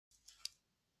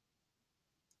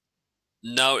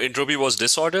Now, entropy was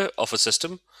disorder of a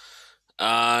system,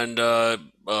 and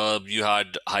you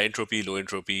had high entropy, low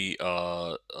entropy.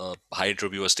 High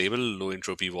entropy was stable, low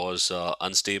entropy was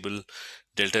unstable.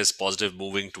 Delta is positive,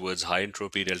 moving towards high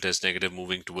entropy. Delta is negative,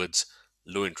 moving towards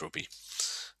low entropy.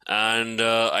 And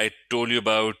I told you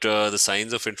about the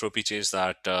signs of entropy change.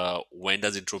 That when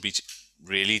does entropy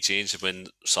really change? When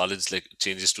solids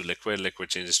changes to liquid, liquid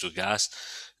changes to gas,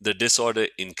 the disorder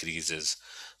increases,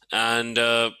 and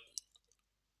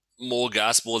more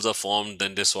gas moles are formed,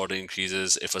 then disorder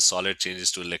increases. If a solid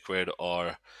changes to liquid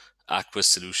or aqueous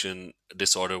solution,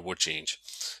 disorder would change.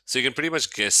 So you can pretty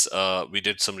much guess. We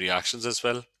did some reactions as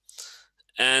well.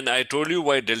 And I told you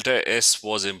why delta S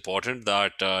was important,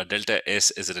 that delta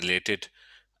S is related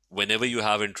whenever you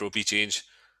have entropy change,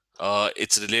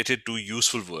 it's related to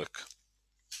useful work.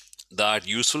 That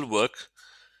useful work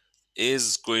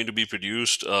is going to be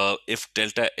produced if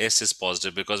delta S is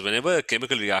positive, because whenever a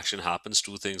chemical reaction happens,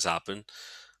 two things happen.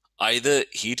 Either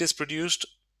heat is produced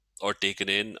or taken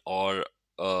in, or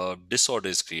disorder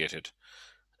is created,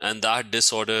 and that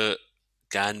disorder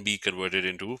can be converted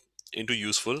into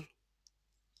useful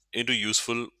into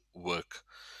useful work.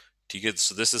 Okay,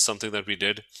 so this is something that we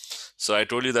did. So I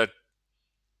told you that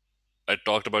I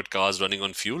talked about cars running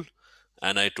on fuel,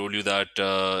 and I told you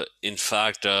that in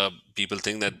fact people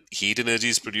think that heat energy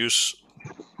is produced,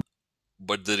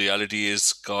 but the reality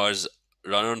is cars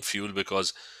run on fuel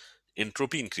because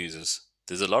entropy increases.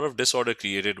 There's a lot of disorder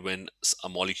created when a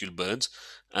molecule burns,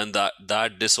 and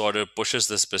that disorder pushes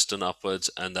this piston upwards,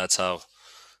 and that's how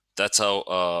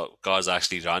cars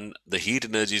actually run. The heat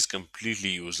energy is completely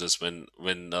useless when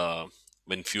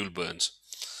fuel burns.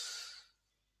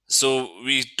 So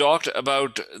we talked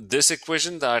about this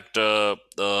equation, that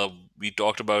we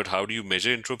talked about how do you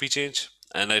measure entropy change,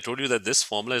 and I told you that this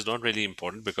formula is not really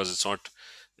important because it's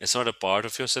not a part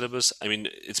of your syllabus. I mean,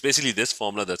 it's basically this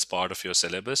formula that's part of your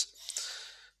syllabus.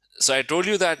 So I told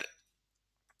you that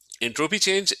entropy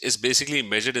change is basically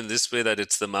measured in this way, that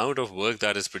it's the amount of work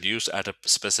that is produced at a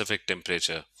specific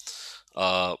temperature.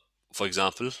 Uh, for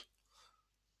example,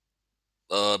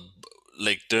 uh,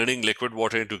 like turning liquid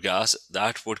water into gas,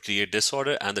 that would create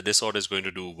disorder, and the disorder is going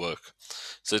to do work.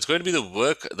 So it's going to be the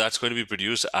work that's going to be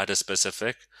produced at a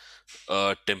specific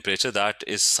temperature that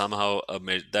is somehow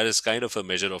that is kind of a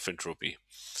measure of entropy.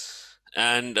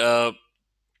 And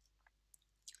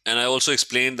and I also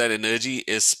explained that energy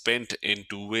is spent in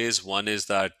two ways. One is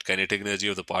that kinetic energy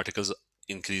of the particles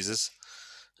increases.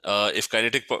 If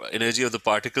energy of the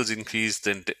particles increase,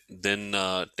 then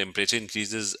temperature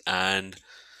increases, and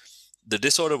the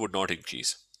disorder would not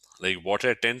increase. Like water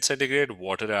at 10 centigrade,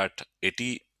 water at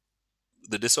 80,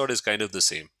 the disorder is kind of the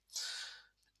same.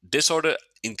 Disorder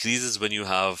increases when you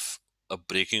have a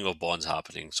breaking of bonds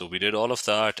happening. So we did all of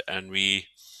that, and we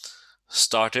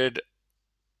started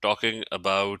talking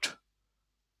about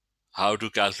how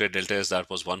to calculate delta S. That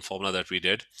was one formula that we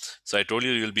did. So I told you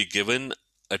you'll be given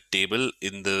a table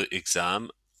in the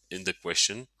exam, in the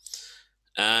question,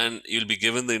 and you'll be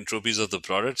given the entropies of the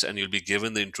products, and you'll be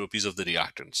given the entropies of the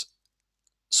reactants.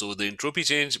 So the entropy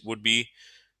change would be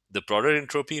the product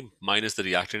entropy minus the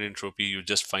reactant entropy. You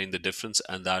just find the difference,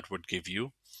 and that would give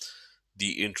you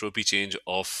the entropy change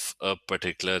of a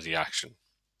particular reaction.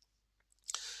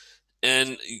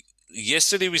 And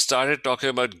yesterday we started talking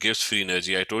about Gibbs free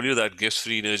energy. I told you that Gibbs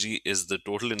free energy is the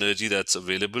total energy that's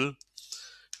available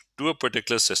to a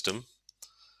particular system,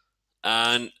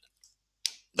 and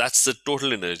that's the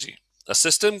total energy. A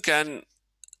system can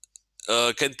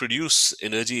produce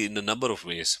energy in a number of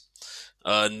ways.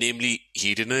 Namely,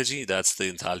 heat energy, that's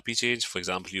the enthalpy change. For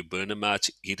example, you burn a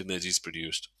match, heat energy is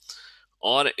produced.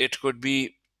 Or it could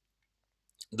be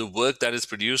the work that is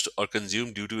produced or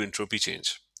consumed due to entropy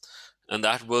change. And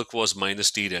that work was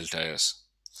minus T delta S.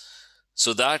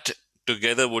 So that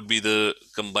together would be the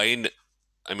combined.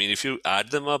 I mean, if you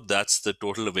add them up, that's the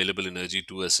total available energy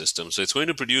to a system. So it's going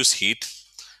to produce heat.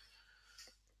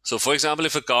 So, for example,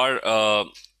 if a car,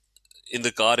 in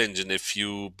the car engine, if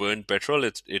you burn petrol,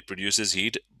 it produces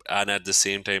heat, and at the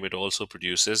same time, it also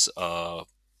produces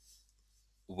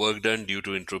work done due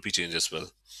to entropy change as well.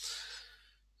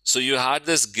 So you had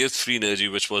this Gibbs free energy,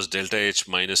 which was delta H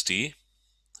minus T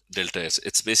delta S.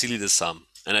 It's basically the sum.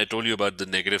 And I told you about the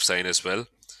negative sign as well.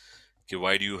 Okay,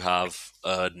 why do you have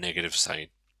a negative sign?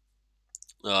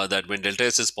 That when delta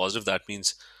S is positive, that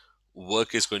means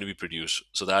work is going to be produced.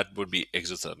 So that would be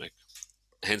exothermic.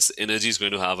 Hence, energy is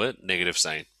going to have a negative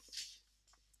sign.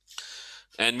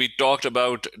 And we talked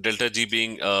about delta G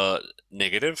being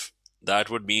negative. That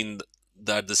would mean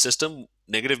that the system,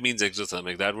 negative means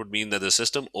exothermic. That would mean that the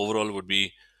system overall would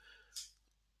be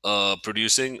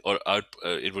producing or out,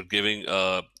 it would giving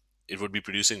it would be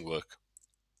producing work,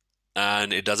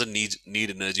 and it doesn't need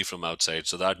energy from outside.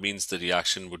 So that means the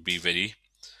reaction would be very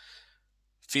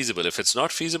feasible. If it's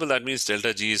not feasible, that means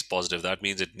delta G is positive. That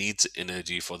means it needs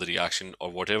energy for the reaction,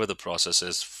 or whatever the process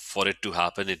is, for it to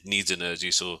happen. It needs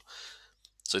energy. So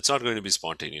it's not going to be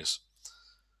spontaneous.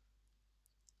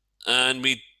 And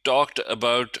we talked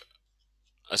about,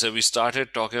 I said we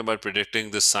started talking about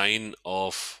predicting the sign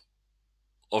of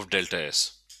delta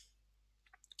S.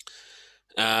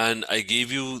 And I gave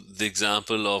you the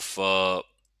example of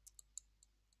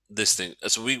this thing.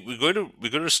 So we're going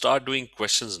to start doing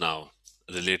questions now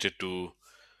related to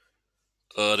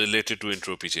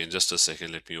entropy change. Just a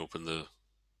second, let me open the.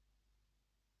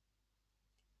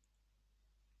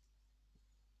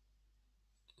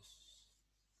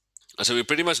 So we're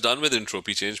pretty much done with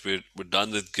entropy change. We're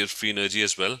done with Gibbs free energy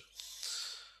as well.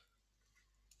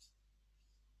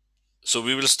 So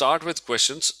we will start with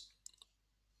questions.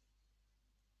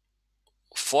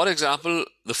 For example,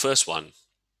 the first one,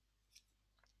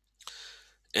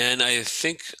 and I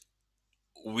think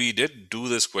we did do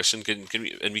this question. Can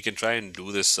we can try and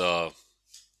do this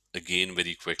again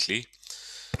very quickly.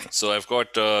 So I've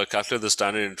got calculate the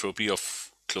standard entropy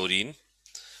of chlorine,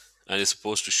 and it's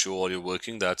supposed to show all your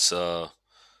working. That's so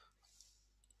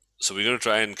we're going to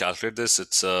try and calculate this.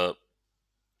 It's I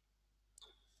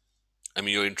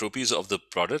mean your entropies of the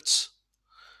products,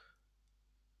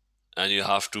 and you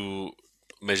have to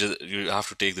measure. You have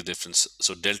to take the difference.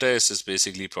 So delta S is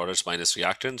basically products minus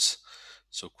reactants.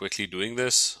 So quickly doing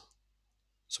this,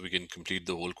 so we can complete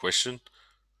the whole question.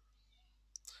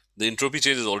 The entropy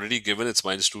change is already given. It's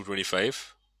minus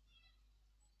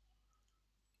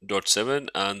 225.7,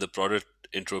 and the product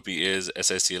entropy is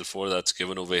SiCl4. That's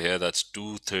given over here. That's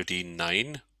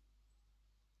 239.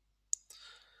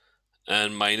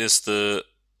 And minus the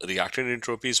reactant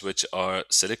entropies, which are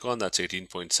silicon, that's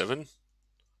 18.7,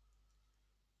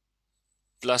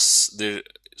 plus the,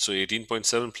 so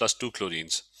 18.7 plus 2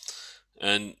 chlorines,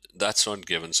 and that's not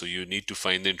given. So you need to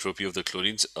find the entropy of the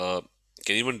chlorines. Can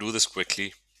anyone do this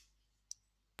quickly?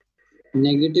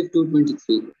 Negative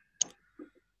 223.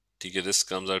 Okay, this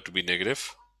comes out to be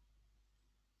negative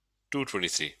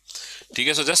 223.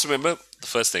 Okay, so just remember the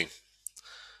first thing.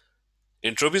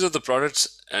 Entropies of the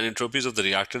products and entropies of the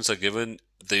reactants are given.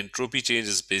 The entropy change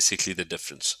is basically the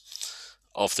difference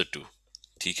of the two.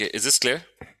 Okay, is this clear?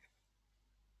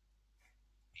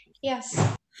 Yes.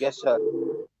 Yes, sir.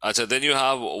 Achha, then you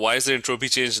have, why is the entropy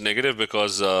change negative?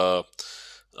 Because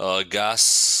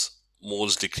gas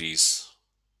moles decrease.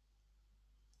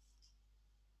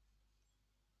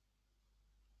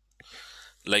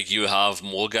 Like you have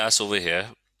more gas over here,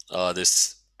 but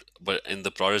in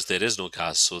the products there is no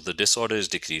gas, so the disorder is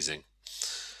decreasing.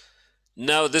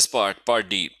 Now this part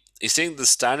D, is saying the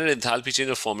standard enthalpy change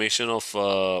of formation of.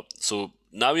 So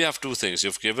now we have two things.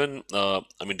 You've given, I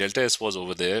mean, delta S was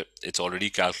over there. It's already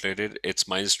calculated. It's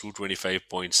minus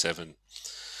 225.7.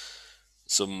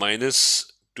 So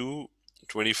minus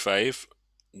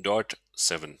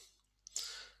 225.7.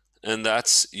 And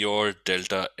that's your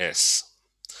delta S.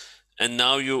 And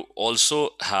now you also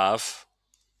have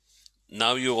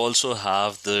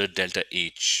the delta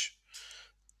H.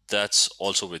 That's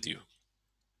also with you.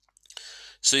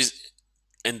 So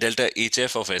and delta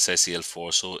HF of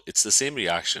SiCl4. So it's the same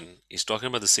reaction. He's talking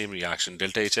about the same reaction.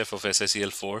 Delta HF of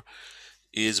SiCl4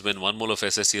 is when 1 mole of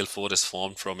SiCl4 is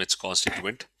formed from its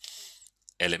constituent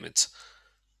elements.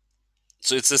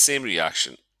 So it's the same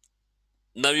reaction.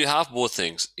 Now you have both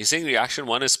things. He's saying reaction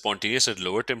 1 is spontaneous at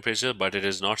lower temperature, but it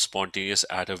is not spontaneous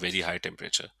at a very high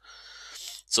temperature.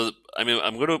 So, I mean,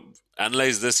 I'm going to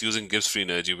analyze this using Gibbs free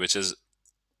energy, which is,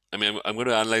 I mean, I'm going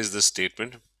to analyze this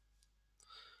statement.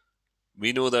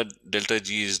 We know that delta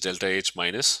G is delta H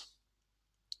minus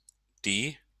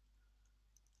T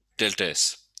delta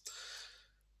S.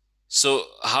 So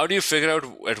how do you figure out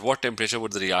at what temperature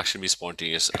would the reaction be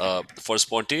spontaneous? For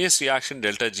spontaneous reaction,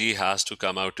 delta G has to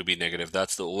come out to be negative.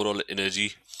 That's the overall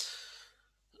energy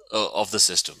of the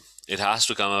system. It has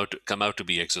to come out to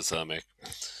be exothermic.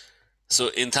 So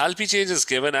enthalpy change is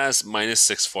given as minus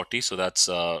 640. So that's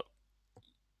a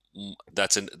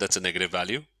negative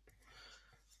value.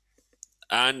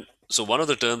 And so one of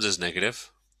the terms is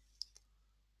negative.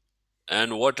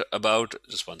 And what about,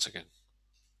 just one second.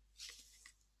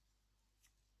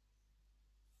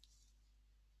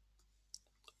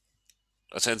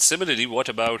 And similarly, what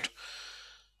about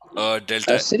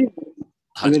delta? Sir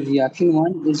अगर reaction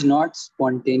 1 is not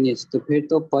spontaneous तो फिर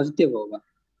तो positive होगा.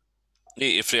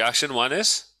 If reaction 1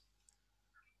 is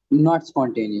not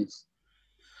spontaneous.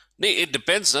 नहीं, it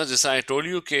depends ना. जैसा I told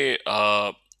you कि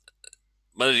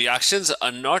But reactions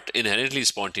are not inherently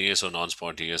spontaneous or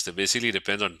non-spontaneous. They basically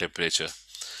depend on temperature.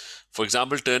 For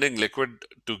example, turning liquid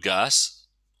to gas,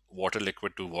 water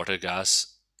liquid to water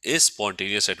gas, is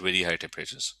spontaneous at very high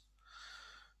temperatures.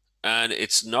 And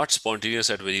it's not spontaneous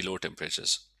at very low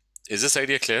temperatures. Is this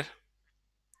idea clear?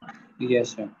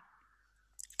 Yes, sir.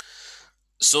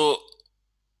 So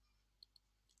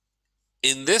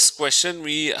in this question,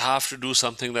 we have to do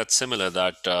something that's similar,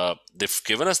 that they've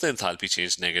given us the enthalpy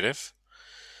change negative,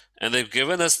 and they've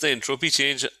given us the entropy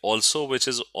change also, which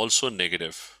is also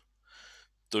negative.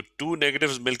 So two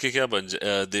negatives milke kya ban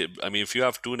I mean, if you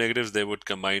have two negatives, they would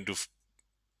combine to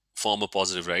form a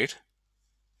positive, right?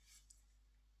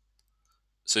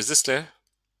 So is this clear?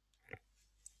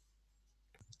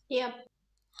 Yep.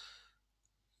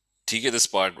 ठीक है, this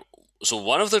part. So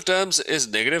one of the terms is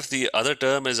negative, the other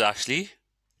term is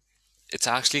it's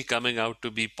actually coming out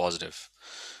to be positive.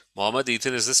 Mohammed,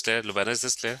 Ethan, is this clear? Lubana, is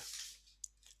this clear?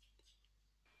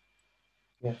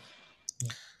 Yes.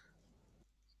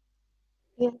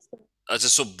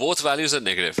 Yes. So both values are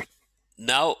negative.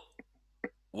 Now,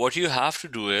 what you have to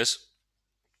do is,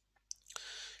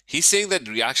 he's saying that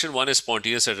reaction 1 is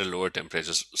spontaneous at a lower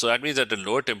temperature. So that means at a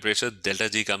lower temperature, delta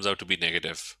G comes out to be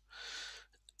negative.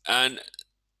 And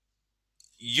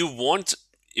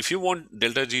if you want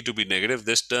delta G to be negative,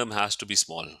 this term has to be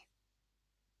small.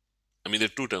 I mean, there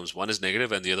are two terms. One is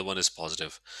negative and the other one is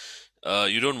positive.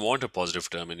 You don't want a positive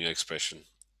term in your expression.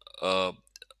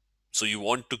 So you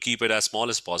want to keep it as small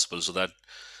as possible so that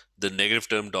the negative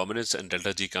term dominates and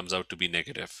delta G comes out to be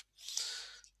negative.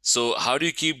 So how do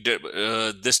you keep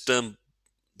this term,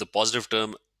 the positive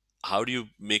term, how do you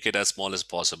make it as small as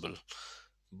possible?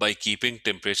 By keeping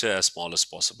temperature as small as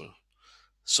possible.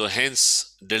 So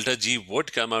hence, delta G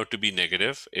would come out to be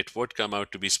negative. It would come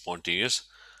out to be spontaneous,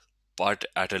 but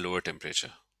at a lower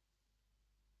temperature.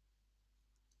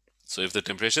 So if the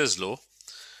temperature is low,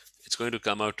 it's going to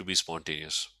come out to be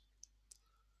spontaneous.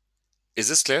 Is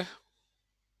this clear?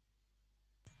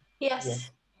 Yes. Yes.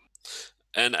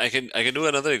 And I can do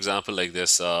another example like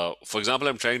this. For example,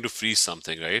 I'm trying to freeze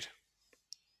something, right?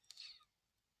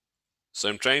 So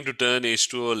I'm trying to turn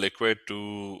H2O liquid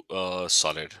to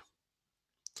solid.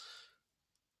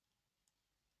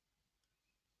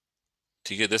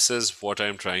 Okay, this is what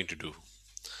I'm trying to do.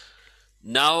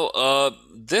 Now,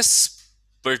 this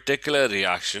particular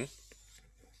reaction,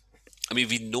 I mean,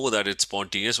 we know that it's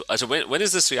spontaneous. So when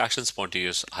is this reaction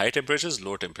spontaneous? High temperatures,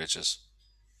 low temperatures?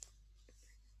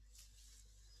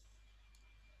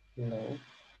 No.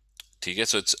 Okay,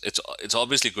 so it's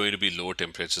obviously going to be low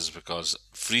temperatures because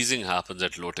freezing happens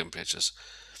at low temperatures.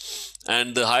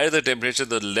 And the higher the temperature,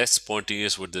 the less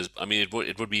spontaneous would this. I mean,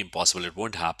 it would be impossible. It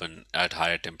won't happen at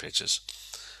higher temperatures.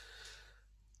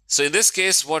 So in this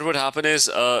case, what would happen is,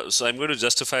 so I'm going to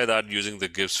justify that using the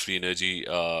Gibbs free energy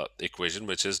equation,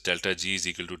 which is delta G is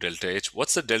equal to delta H.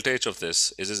 What's the delta H of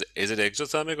this? Is it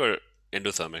exothermic or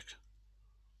endothermic?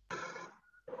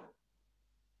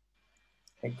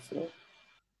 Exo.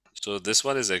 So this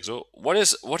one is exo. What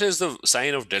is the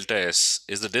sign of delta S?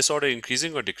 Is the disorder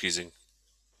increasing or decreasing?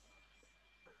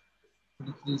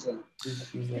 Decreasing.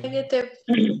 Decreasing. Negative.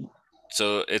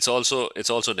 So it's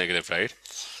also negative, right?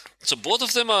 So both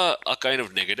of them are kind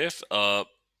of negative.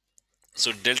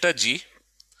 So delta G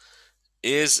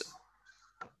is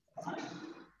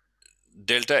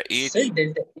delta H. Sir,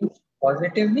 delta H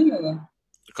positive नहीं होगा?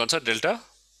 कौन सा delta?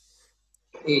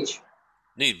 H.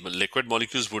 नहीं, liquid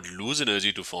molecules would lose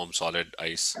energy to form solid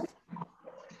ice.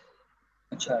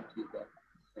 अच्छा ठीक है.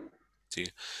 See.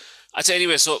 Achha,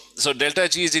 anyway, so delta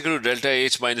G is equal to delta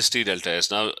H minus T delta S.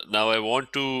 Now I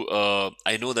want to,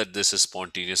 I know that this is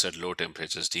spontaneous at low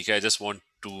temperatures. Okay? I just want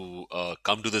to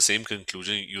come to the same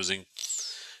conclusion using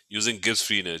Gibbs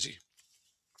free energy.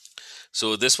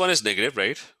 So this one is negative,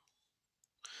 right?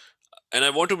 And I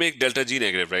want to make delta G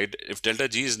negative, right? If delta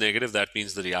G is negative, that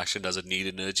means the reaction doesn't need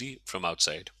energy from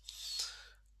outside.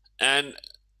 And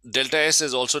delta S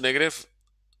is also negative.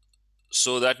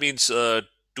 So that means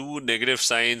two negative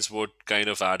signs would kind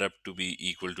of add up to be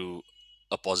equal to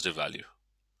a positive value.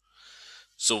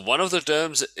 So one of the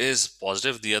terms is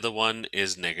positive, the other one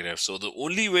is negative. So the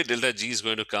only way delta G is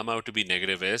going to come out to be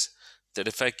negative is that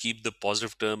if I keep the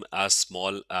positive term as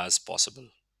small as possible.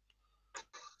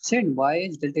 Sir, why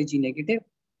is delta G negative?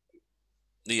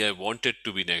 Yeah, I want it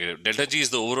to be negative. Delta G is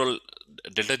the overall.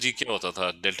 Delta G क्या होता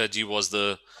था? Delta G was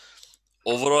the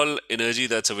overall energy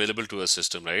that's available to a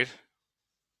system, right?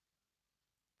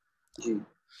 G.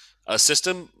 A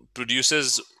system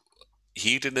produces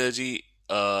heat energy,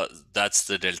 that's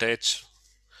the delta H,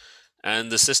 and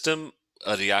the system,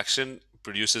 a reaction,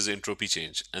 produces entropy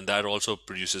change, and that also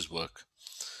produces work.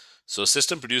 So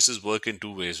system produces work in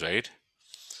two ways, right?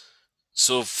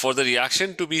 So for the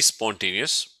reaction to be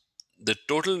spontaneous, the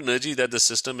total energy that the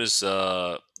system is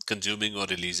consuming or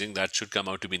releasing, that should come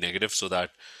out to be negative. So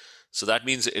that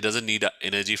means it doesn't need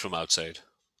energy from outside.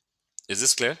 Is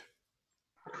this clear?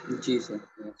 Ji, sir.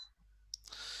 Yes.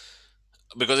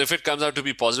 Because if it comes out to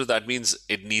be positive, that means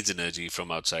it needs energy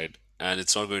from outside, and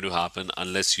it's not going to happen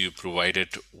unless you provide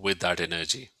it with that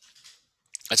energy.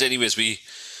 So anyways, we've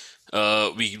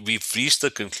reached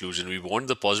the conclusion. We want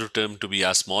the positive term to be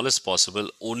as small as possible.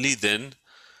 Only then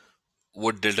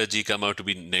would delta G come out to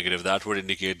be negative. That would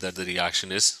indicate that the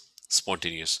reaction is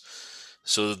spontaneous.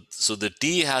 So the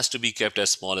T has to be kept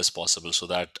as small as possible so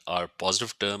that our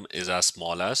positive term is as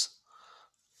small as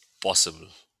possible.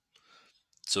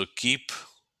 So keep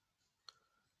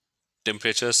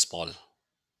temperature small.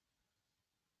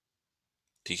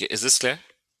 Okay, is this clear?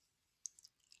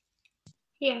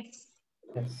 Yes.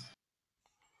 Yes.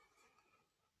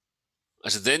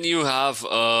 So then you have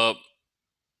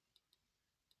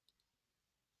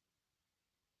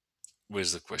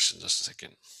where's the question? Just a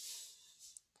second.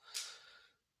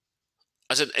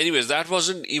 I said, anyways, that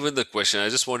wasn't even the question. I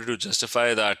just wanted to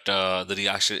justify that the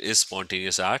reaction is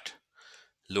spontaneous at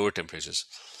lower temperatures.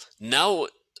 Now,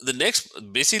 the next,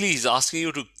 basically, he's asking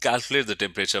you to calculate the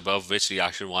temperature above which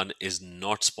reaction 1 is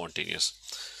not spontaneous.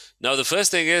 Now, the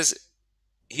first thing is,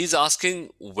 he's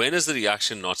asking when is the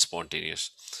reaction not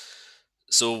spontaneous?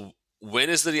 So, when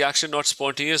is the reaction not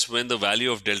spontaneous? When the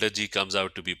value of delta G comes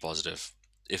out to be positive.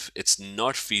 If it's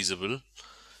not feasible,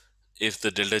 if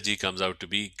the delta G comes out to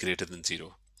be greater than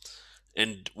 0.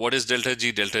 And what is delta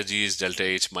G? Delta G is delta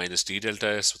H minus T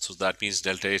delta S. So that means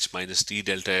delta H minus T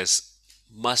delta S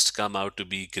must come out to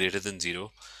be greater than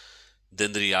 0.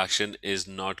 Then the reaction is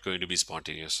not going to be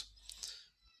spontaneous.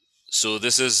 So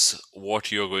this is what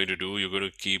you're going to do. You're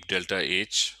going to keep delta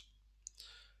H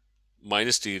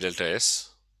minus T delta S.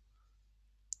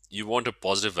 You want a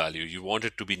positive value. You want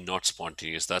it to be not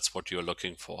spontaneous. That's what you're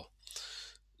looking for.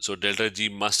 So delta G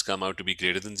must come out to be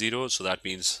greater than 0. So that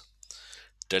means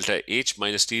delta H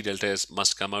minus T delta S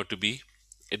must come out to be,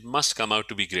 it must come out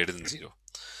to be greater than 0.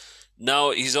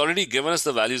 Now, he's already given us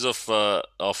the values of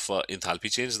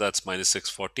enthalpy change. That's minus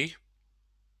 640.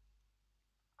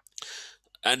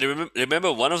 And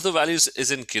remember, one of the values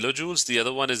is in kilojoules. The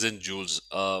other one is in joules.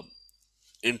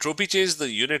 Entropy change, the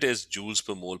unit is joules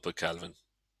per mole per Kelvin.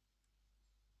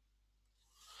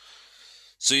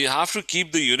 So you have to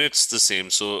keep the units the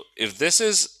same. So if this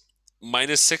is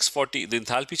minus 640, the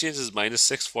enthalpy change is minus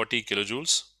 640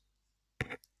 kilojoules.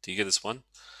 Do you get this one?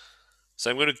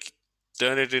 So I'm going to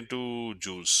turn it into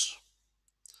joules.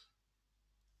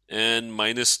 And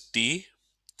minus T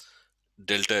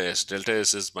delta S. Delta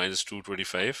S is minus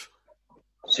 225.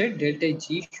 Sir, delta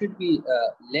G should be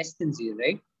less than 0,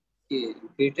 right? Okay,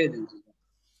 greater than 0.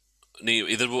 No,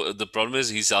 the problem is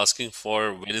he's asking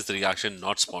for when is the reaction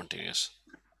not spontaneous.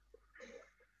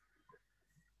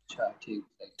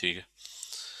 Okay.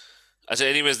 So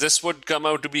anyways, this would come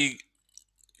out to be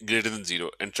greater than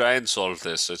 0. And try and solve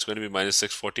this. So it's going to be minus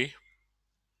 640.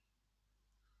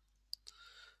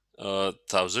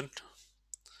 1000.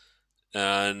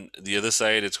 And the other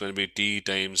side, it's going to be T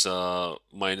times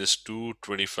minus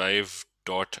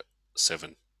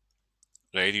 225.7.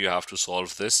 Right? You have to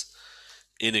solve this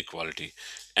inequality.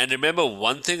 And remember,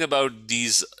 one thing about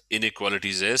these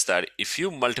inequalities is that if you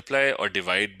multiply or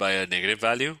divide by a negative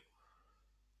value,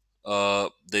 the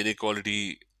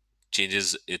inequality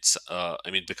changes its,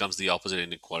 becomes the opposite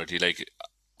inequality. Like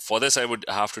for this, I would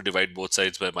have to divide both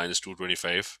sides by minus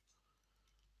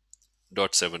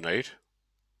 225.7, right?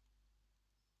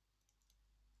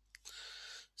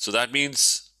 So that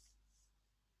means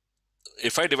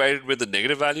if I divide it with the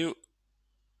negative value,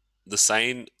 the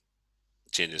sign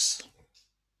changes.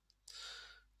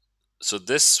 So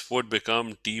this would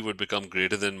become, T would become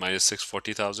greater than minus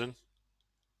 640,000.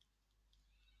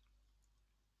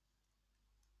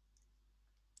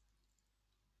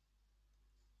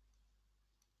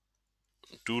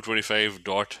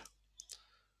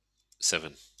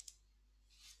 .7.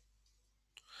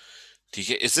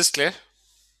 Okay, is this clear?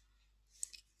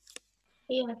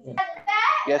 Yes.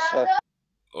 Yes, sir.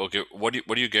 Okay, what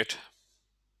do you get?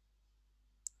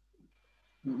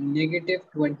 Negative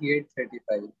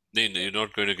 2835. No, you're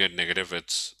not going to get negative.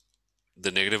 It's the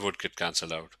negative would get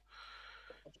cancelled out.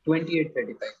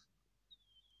 2835.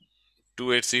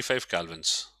 2835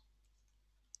 kelvins,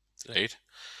 right?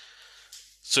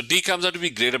 So D comes out to be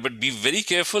greater, but be very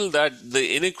careful that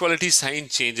the inequality sign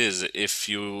changes if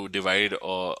you divide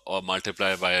or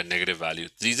multiply by a negative value.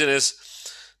 The reason is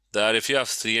that if you have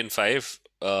 3 and 5,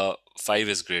 5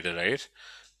 is greater, right?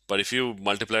 But if you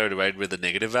multiply or divide with the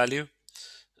negative value,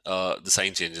 the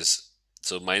sign changes.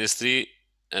 So -3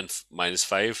 and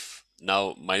 -5.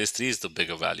 Now -3 is the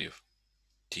bigger value.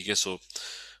 Okay, so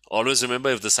always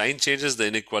remember, if the sign changes, the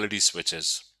inequality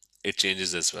switches. It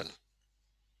changes as well.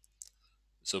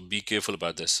 So be careful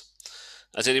about this.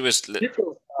 As anyways,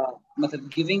 So, matlab,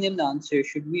 giving them the answer,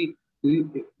 should we will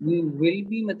be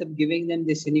matlab, giving them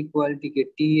this inequality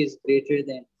that T is greater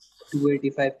than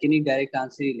 285? Can you direct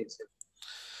answer it, let's say?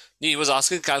 he was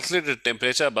asking calculate the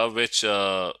temperature above which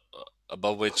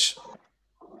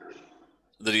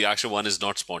the reaction 1 is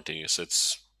not spontaneous.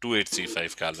 It's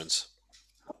 2835 kelvins.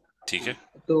 Okay.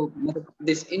 So matlab,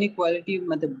 this inequality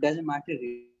matlab, doesn't matter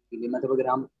really. मतलब अगर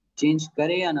हम change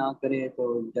करें या ना करें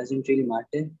तो doesn't really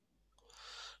matter.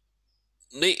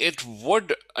 No, it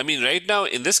would. I mean, right now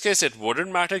in this case, it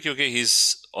wouldn't matter because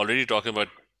he's already talking about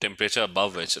temperature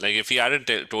above which. Like if he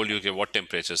hadn't told you, okay, what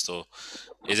temperature, so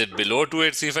is it below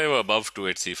 2835 or above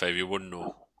 2835? You wouldn't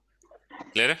know.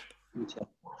 Clear? अच्छा,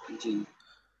 जी.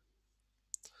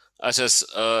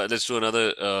 Let's do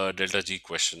another delta G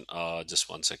question. Just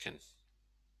 1 second.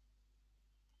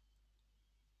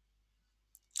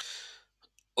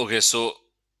 Okay, so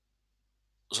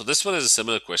this one is a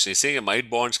similar question. He's saying amide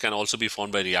bonds can also be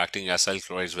formed by reacting acyl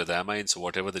chlorides with amines. So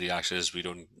whatever the reaction is, we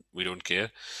don't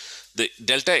care. The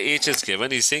delta H is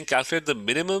given. He's saying calculate the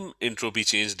minimum entropy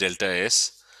change delta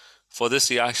S for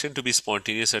this reaction to be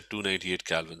spontaneous at 298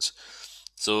 kelvins.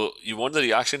 So you want the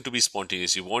reaction to be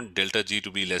spontaneous. You want delta G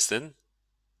to be less than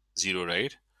 0,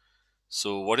 right?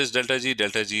 So what is delta G?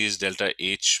 Delta G is delta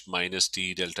H minus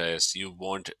T delta S. You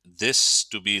want this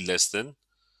to be less than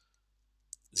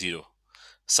 0.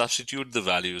 Substitute the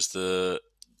values. The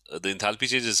enthalpy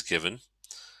change is given.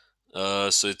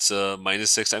 So it's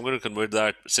 -6. I'm going to convert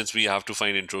that, since we have to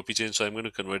find entropy change, so I'm going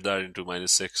to convert that into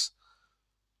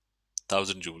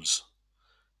 -6,000 joules.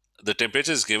 The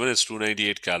temperature is given as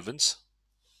 298 kelvins.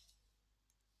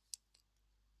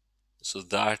 So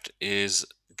that is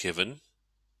given.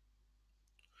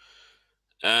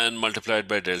 And multiplied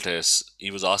by delta S.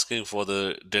 He was asking for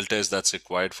the delta S that's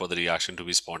required for the reaction to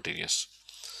be spontaneous.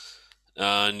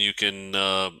 And you can,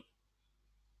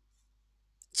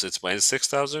 so it's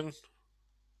 -6,000.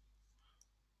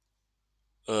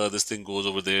 This thing goes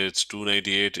over there. It's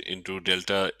 298 into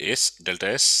delta S.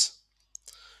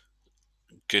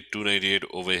 Get 298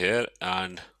 over here,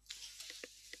 and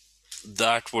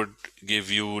that would give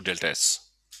you delta S.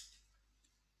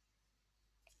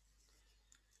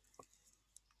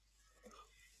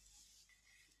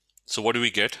 So what do we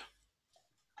get?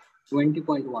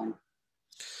 20.1.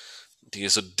 Okay,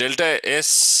 so delta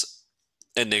S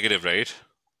and negative, right?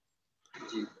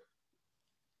 Ji.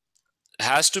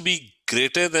 Has to be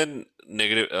greater than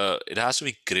negative. It has to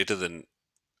be greater than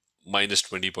minus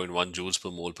 20.1 joules per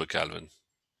mole per Kelvin,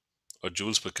 or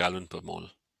joules per Kelvin per mole.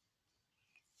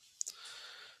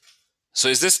 So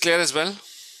is this clear as well?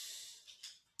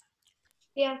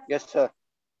 Yeah. Yes, sir.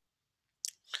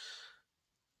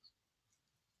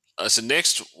 So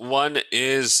next one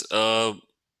is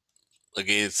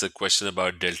again, it's a question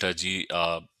about delta G.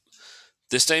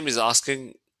 This time is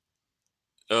asking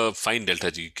find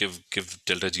delta G. Give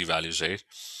delta G values, right?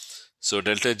 So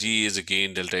delta G is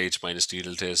again delta H minus T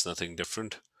delta S, nothing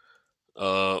different.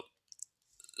 So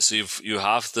if you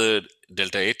have the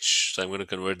delta H, so I'm going to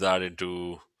convert that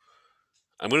into,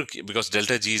 because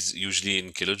delta G is usually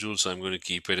in kilojoules, so I'm going to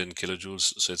keep it in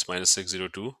kilojoules. So it's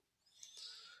 -602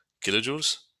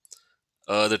 kilojoules.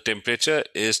 The temperature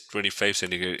is 25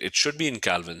 centigrade. It should be in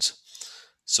kelvins.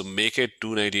 So make it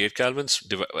 298 kelvins,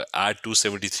 add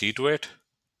 273 to it.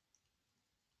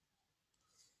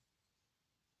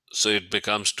 So it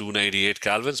becomes 298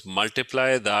 kelvins.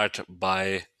 Multiply that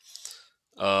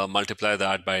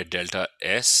by delta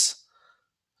S.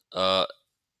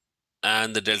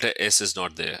 And the delta S is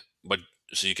not there. But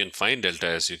so you can find delta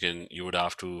S. You would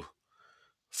have to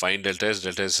find delta S.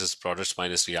 Delta S is products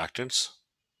minus reactants.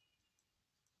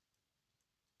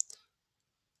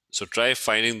 So try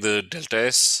finding the delta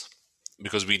S,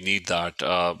 because we need that.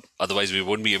 Otherwise, we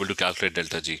won't be able to calculate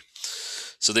delta G.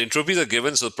 So the entropies are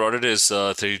given. So the product is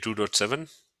 32.7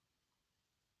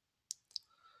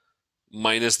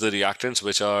 minus the reactants,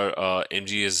 which are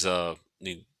Mg is, I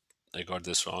got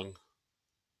this wrong.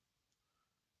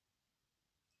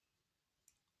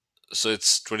 So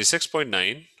it's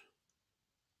 26.9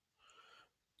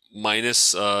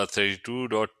 minus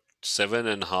 32.7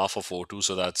 and half of O2.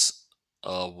 So that's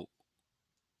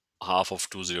half of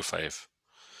 205.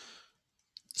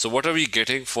 So what are we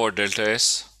getting for delta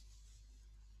S?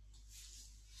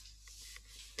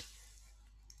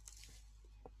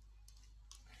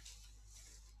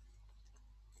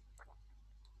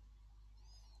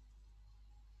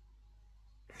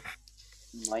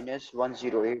 minus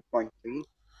 108.3.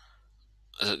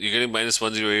 You're getting minus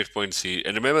 108.3.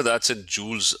 And remember, that's in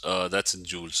joules. That's in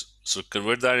joules. So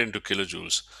convert that into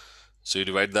kilojoules. So you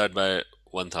divide that by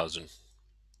 1000.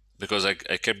 Because I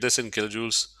kept this in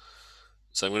kilojoules.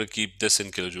 So I'm going to keep this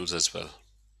in kilojoules as well.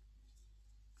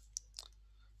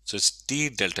 So it's T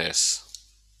delta S.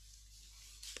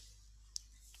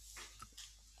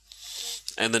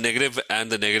 And the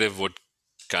negative would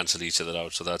cancel each other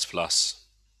out. So that's plus.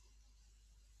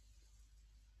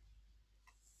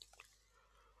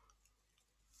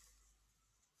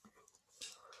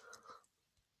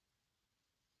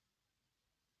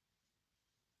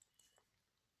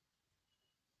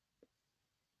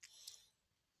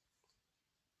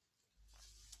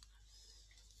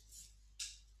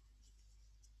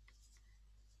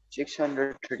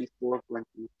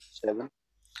 $634.7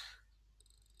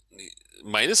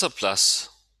 Minus or plus?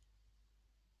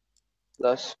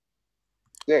 plus.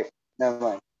 Wait, never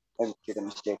mind. I made a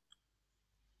mistake.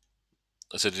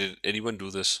 I said, did anyone do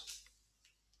this?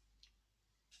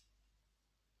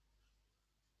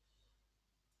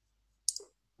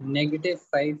 Negative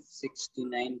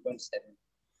 569.7.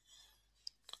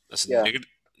 That's Yeah.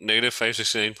 negative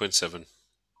 569.7.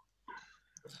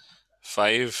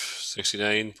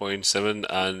 569.7,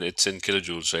 and it's in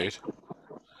kilojoules, right?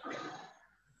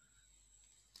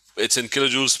 It's in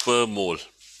kilojoules per mole.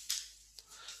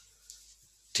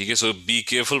 Okay, so be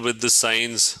careful with the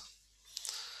signs.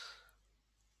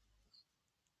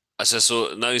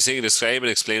 So now you're saying describe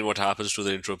and explain what happens to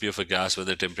the entropy of a gas when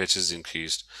the temperature is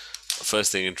increased.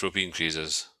 First thing, entropy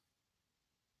increases.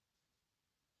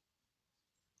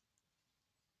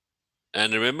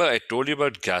 And remember, I told you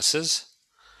about gases.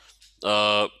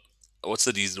 What's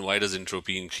the reason? Why does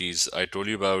entropy increase? I told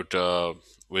you about,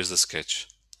 where's the sketch?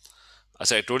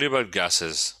 I told you about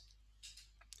gases.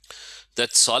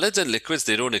 That solids and liquids,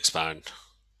 they don't expand.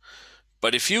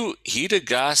 But if you heat a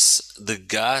gas, the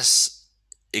gas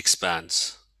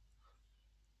expands,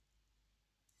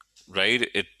 right?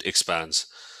 It expands.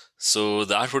 So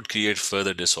that would create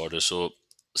further disorder. So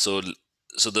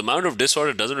the amount of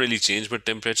disorder doesn't really change with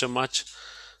temperature much,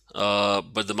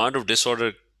 but the amount of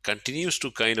disorder continues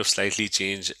to kind of slightly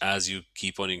change as you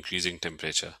keep on increasing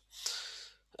temperature.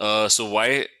 So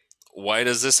why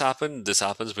does this happen? This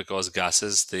happens because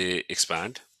gases, they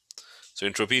expand. So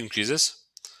entropy increases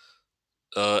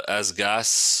as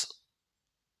gas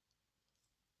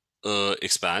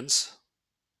expands,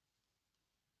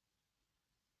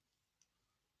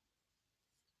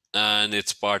 and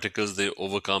its particles, they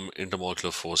overcome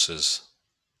intermolecular forces.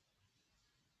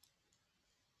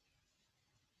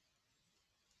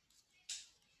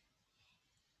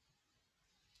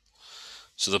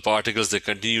 So the particles, they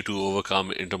continue to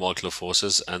overcome intermolecular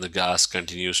forces, and the gas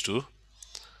continues to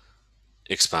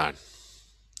expand.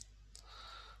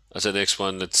 That's the next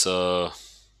one. Let's so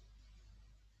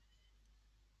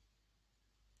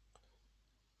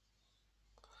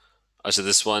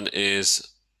this one is,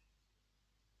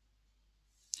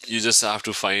 you just have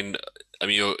to find, I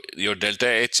mean, your delta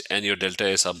H and your delta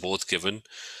S are both given,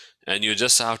 and you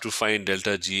just have to find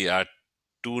delta G at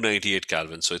 298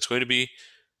 Kelvin. So it's going to be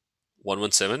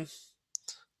 117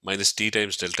 minus T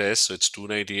times delta S, so it's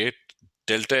 298.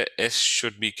 Delta S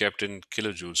should be kept in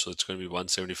kilojoules, so it's going to be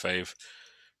 175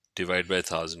 divided by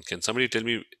 1000. Can somebody tell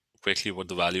me quickly what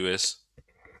the value is?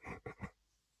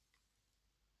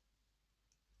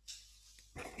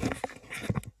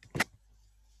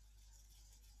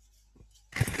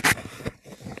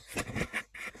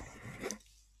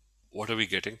 What are we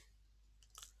getting?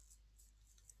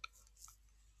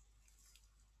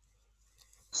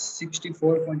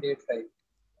 64.85.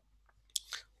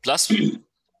 Plus? G,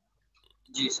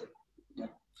 sir. Yeah.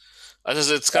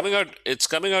 It's coming out. It's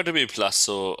coming out to be plus.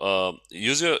 So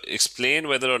explain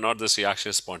whether or not this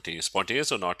reaction is spontaneous.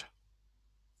 Spontaneous or not?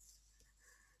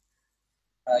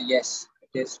 Yes,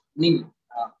 it is. No,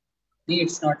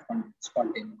 it's not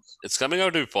spontaneous. It's coming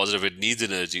out to be positive. It needs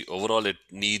energy. Overall, it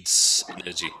needs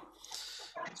energy.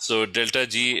 So delta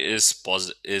G is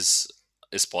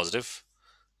positive.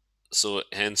 So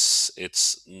hence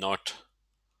it's not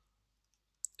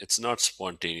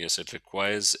spontaneous. It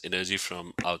requires energy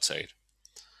from outside.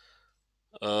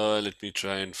 Let me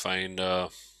try and find. Now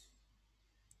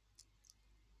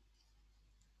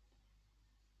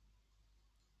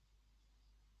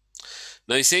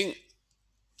you're saying,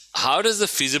 how does the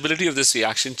feasibility of this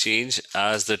reaction change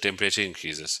as the temperature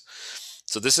increases?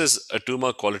 So this is a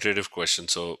 2-mark qualitative question.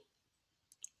 So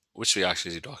which reaction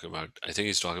is he talking about? I think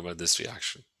he's talking about this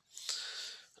reaction.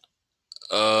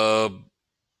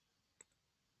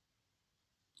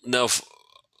 Now,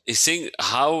 He's saying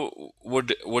how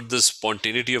would the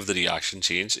spontaneity of the reaction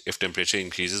change if temperature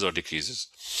increases or decreases.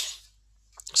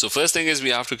 So first thing is we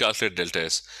have to calculate delta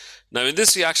S. Now in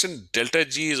this reaction, delta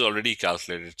G is already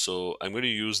calculated. So I'm going to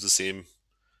use the same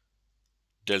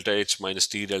delta H minus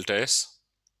T delta S.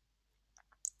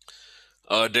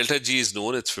 Delta G is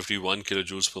known, it's 51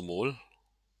 kilojoules per mole.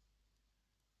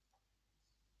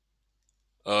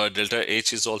 Delta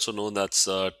H is also known, that's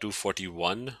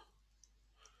 241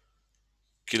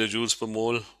 kilojoules per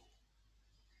mole.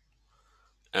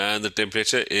 And the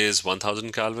temperature is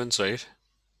 1000 kelvins, right?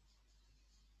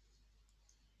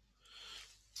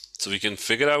 So we can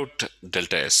figure out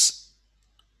delta S,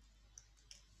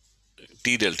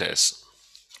 T delta S.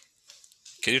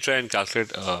 Can you try and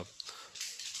calculate?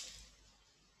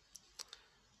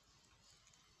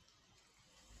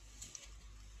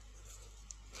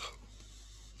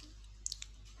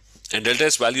 And delta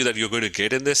S value that you're going to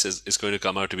get in this is going to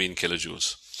come out to be in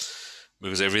kilojoules,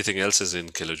 because everything else is in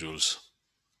kilojoules.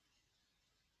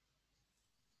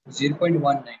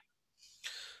 0.19.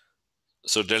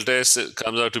 So delta S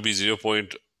comes out to be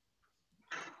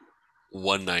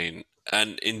 0.19.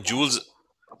 And in joules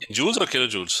or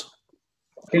kilojoules?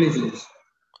 Kilojoules.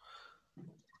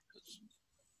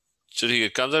 So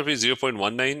it comes out to be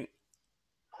 0.19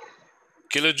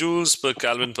 kilojoules per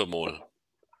Kelvin per mole.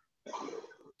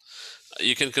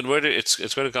 You can convert it,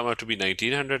 it's going to come out to be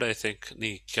 1900, I think.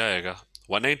 Nee, kya aega?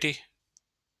 190?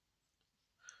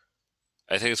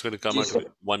 I think it's going to come out to be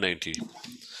 190.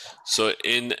 So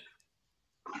in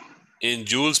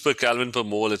joules per Kelvin per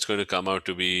mole, it's going to come out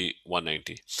to be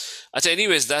 190.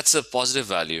 Anyways, that's a positive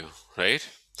value, right?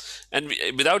 And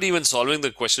without even solving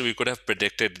the question, we could have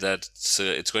predicted that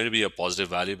it's going to be a positive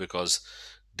value because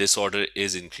disorder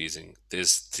is increasing.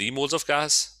 There's 3 moles of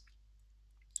gas,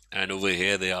 and over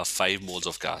here there are 5 moles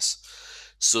of gas.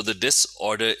 So the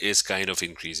disorder is kind of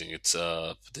increasing. It's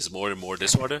there's more and more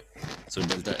disorder. So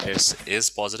delta S is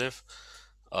positive,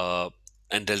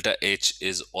 and delta H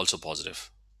is also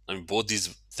positive. I mean, both these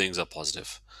things are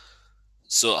positive.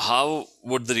 So how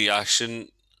would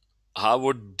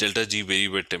delta G vary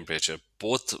with temperature?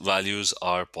 Both values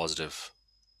are positive.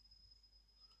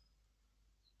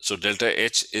 So delta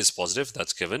H is positive,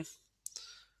 that's given.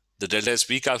 The delta S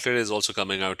we calculated is also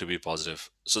coming out to be positive.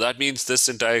 So that means this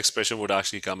entire expression would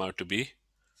actually come out to be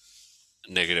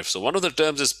negative. So one of the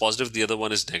terms is positive, the other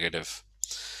one is negative.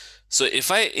 So if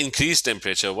I increase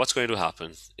temperature, what's going to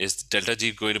happen? Is delta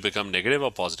G going to become negative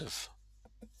or positive?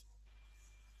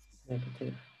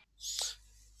 Negative.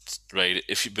 Right,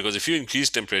 because if you increase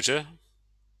temperature,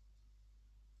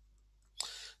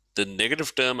 the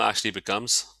negative term actually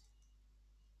becomes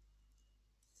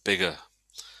bigger.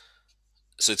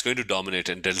 So it's going to dominate,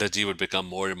 and delta G would become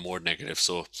more and more negative.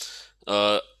 So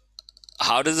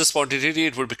how does the spontaneity?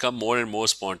 It would become more and more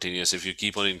spontaneous if you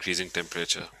keep on increasing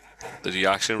temperature. The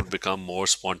reaction would become more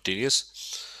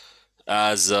spontaneous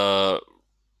as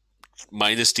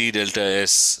minus T delta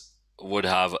S would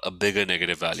have a bigger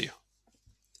negative value.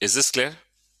 Is this clear?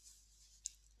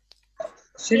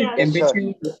 So Yeah.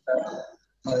 temperature,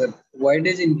 why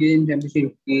does increasing temperature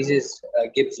increases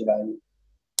Gibbs value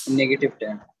in negative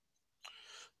term?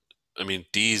 I mean,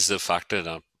 T is a factor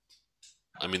now.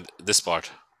 I mean, this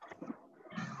part.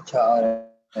 Achha,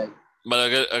 alright.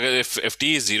 But if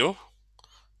T is 0,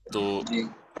 so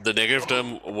the negative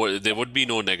term, there would be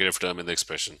no negative term in the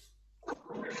expression.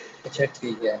 अच्छा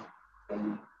ठीक है.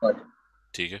 Got it.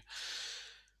 ठीक है.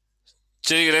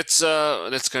 चलिए,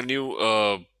 let's continue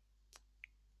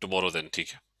tomorrow then. ठीक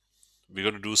है. We're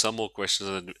going to do some more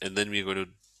questions and then we're going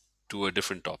to do a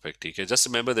different topic. ठीक है. Just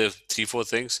remember there are 3-4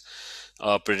 things.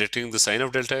 Predicting the sign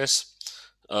of delta S,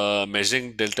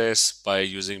 measuring delta S by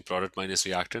using product minus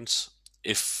reactants.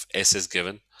 If S is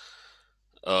given,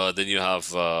 then you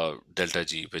have delta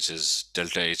G, which is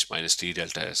delta H minus T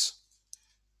delta S.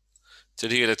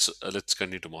 चलिए, let's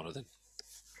continue tomorrow then.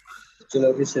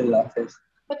 चलो फिर से अल्लाह हाफिज.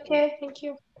 Okay, thank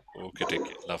you. Okay, take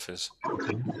care. Allah Hafiz.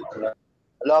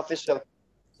 Allah Hafiz, sir.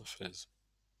 Hafiz.